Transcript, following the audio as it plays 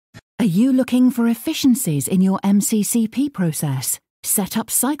Are you looking for efficiencies in your MCCP process? Set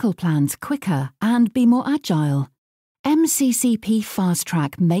up cycle plans quicker and be more agile. MCCP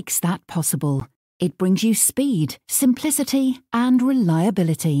FastTrack makes that possible. It brings you speed, simplicity, and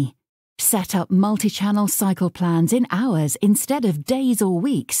reliability. Set up multi-channel cycle plans in hours instead of days or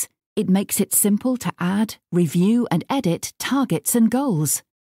weeks. It makes it simple to add, review, and edit targets and goals.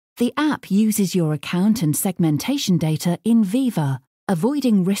 The app uses your account and segmentation data in Veeva,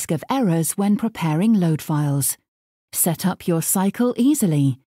 avoiding risk of errors when preparing load files. Set up your cycle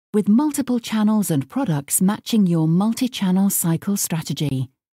easily, with multiple channels and products matching your multi-channel cycle strategy.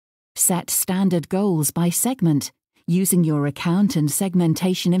 Set standard goals by segment, using your account and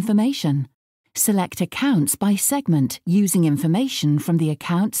segmentation information. Select accounts by segment using information from the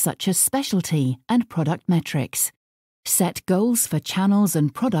account such as specialty and product metrics. Set goals for channels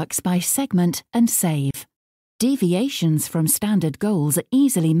and products by segment and save. Deviations from standard goals are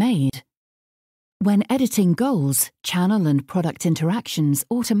easily made. When editing goals, channel and product interactions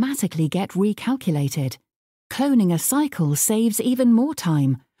automatically get recalculated. Cloning a cycle saves even more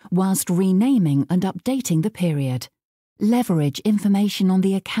time, whilst renaming and updating the period. Leverage information on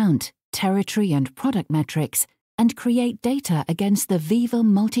the account, territory and product metrics, and create data against the Veeva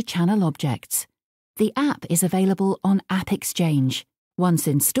multi-channel objects. The app is available on App Exchange. Once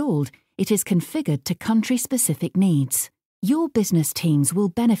installed, it is configured to country-specific needs. Your business teams will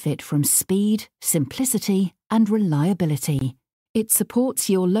benefit from speed, simplicity, and reliability. It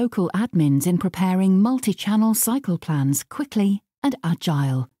supports your local admins in preparing multi-channel cycle plans quickly and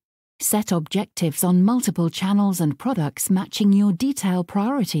agile. Set objectives on multiple channels and products matching your detailed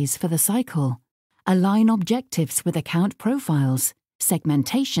priorities for the cycle. Align objectives with account profiles,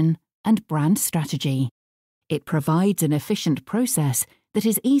 segmentation, and brand strategy. It provides an efficient process that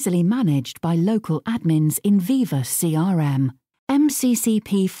is easily managed by local admins in Veeva CRM.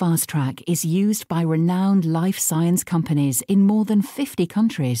 MCCP FastTrack is used by renowned life science companies in more than 50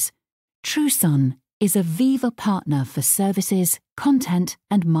 countries. TrueSun is a Veeva partner for services, content,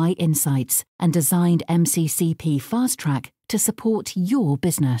 and My Insights, and designed MCCP FastTrack to support your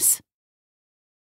business.